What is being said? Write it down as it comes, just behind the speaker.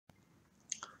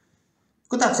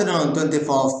Good afternoon,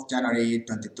 24th January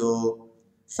 22,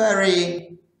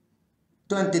 Ferry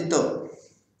 22.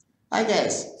 I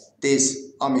guess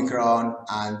this Omicron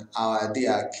and our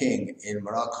dear king in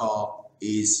Morocco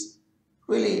is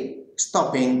really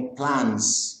stopping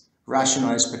plans,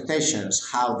 rational expectations,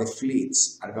 how the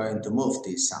fleets are going to move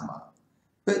this summer.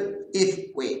 But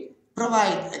if we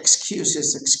provide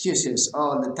excuses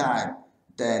all the time,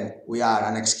 then we are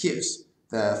an excuse.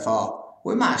 Therefore,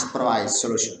 we must provide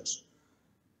solutions.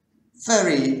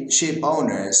 Ferry ship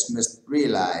owners must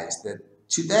realize that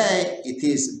today it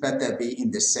is better be in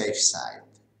the safe side.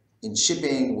 In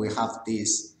shipping, we have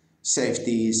these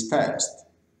safeties first.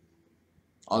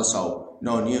 Also,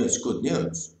 no news, good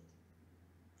news.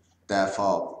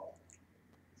 Therefore,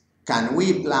 can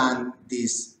we plan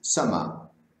this summer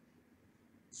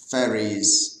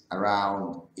ferries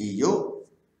around EU?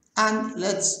 And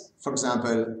let's, for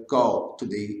example, go to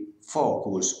the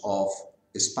focus of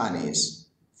Spanish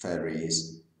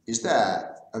ferries. Is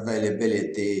there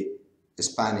availability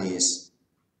Spanish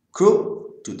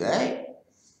crew today?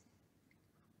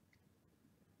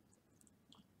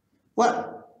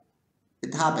 Well,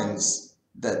 it happens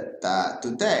that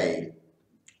today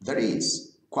there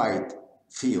is quite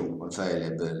few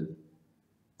available.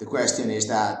 The question is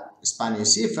that Spanish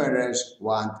seafarers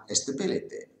want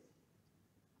stability.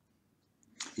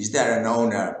 Is there an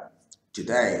owner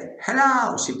today?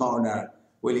 Hello, shipowner,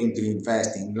 willing to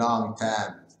invest in long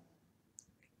term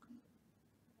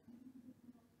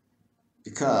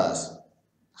because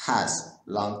has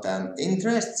long-term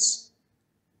interests?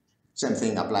 Same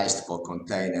thing applies for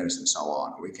containers and so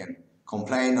on. We can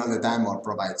complain all the time or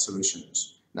provide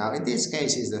solutions. Now, in this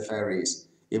case, is the ferries.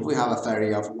 If we have a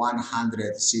ferry of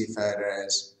 100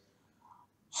 seafarers,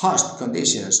 host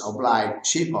conditions oblige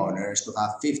ship owners to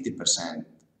have 50%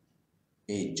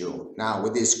 in June. Now,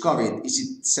 with this COVID, is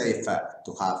it safer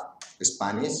to have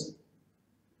Spanish?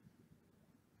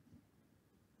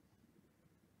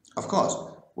 Of course,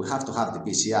 we have to have the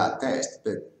PCR test,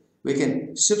 but we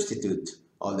can substitute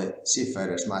all the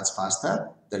seafarers much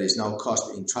faster. There is no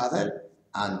cost in travel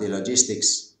and the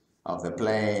logistics of the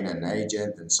plane and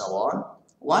agent and so on.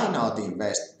 Why not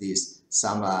invest this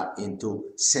summer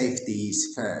into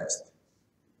safeties first?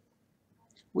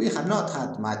 We have not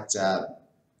had much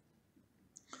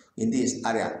in this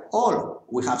area. All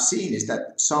we have seen is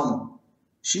that some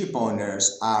ship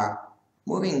owners are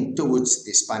moving towards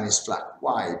the Spanish flag.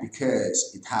 Why?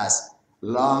 Because it has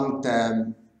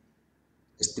long-term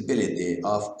stability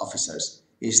of officers.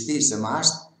 Is this a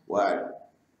must? Well,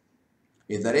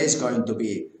 if there is going to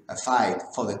be a fight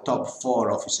for the top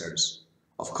 4 officers,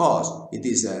 of course, it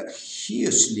is a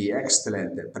hugely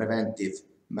excellent preventive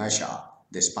measure,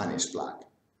 the Spanish flag.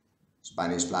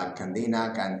 Spanish flag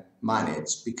Candina can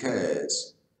manage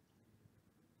because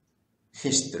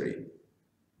history,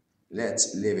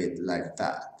 let's leave it like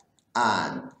that.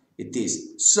 And it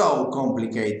is so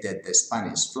complicated, the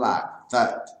Spanish flag,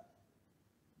 that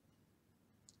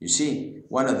you see,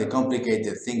 one of the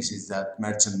complicated things is that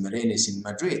merchant marine is in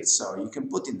Madrid, so you can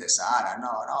put in the Sahara.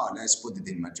 No, let's put it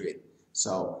in Madrid.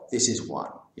 So this is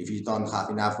one. If you don't have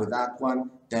enough with that one,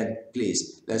 then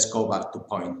please, let's go back to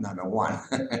point number 1.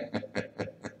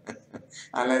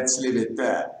 And let's leave it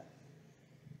there.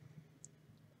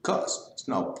 Because it's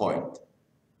no point.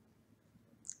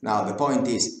 Now the point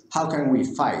is, how can we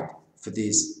fight for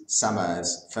these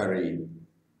summer's ferry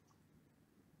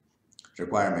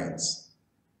requirements?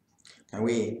 Can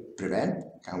we prevent?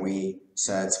 Can we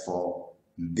search for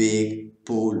big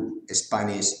pool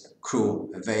Spanish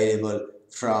crew available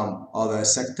from other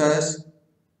sectors?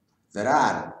 There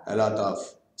are a lot of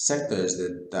sectors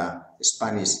that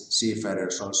Spanish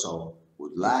seafarers also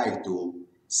would like to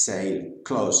sail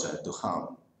closer to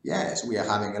home. Yes, we are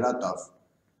having a lot of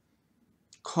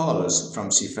calls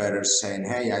from seafarers saying,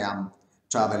 hey, I am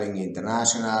traveling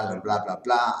international and blah, blah,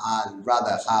 blah. I'd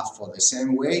rather have for the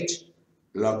same wage,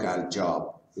 local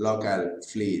job, local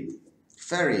fleet.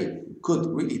 Ferry could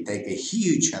really take a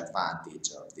huge advantage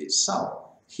of this. So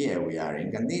here we are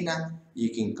in Candina.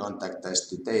 You can contact us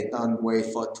today. Don't wait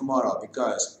for tomorrow,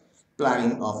 because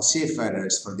planning of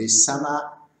seafarers for this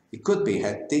summer, it could be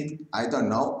hectic. I don't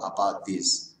know about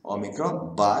this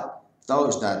Omicron, but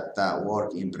those that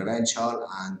work in prevention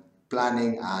and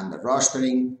planning and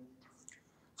rostering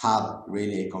have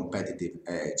really a competitive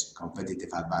edge, competitive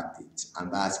advantage.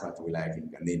 And that's what we like in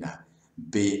Candina.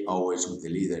 Be always with the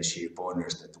leadership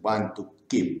owners that want to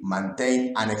keep,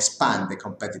 maintain and expand the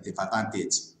competitive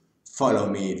advantage. Follow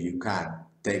me if you can.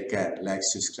 Take care, like,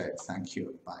 subscribe. Thank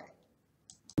you. Bye.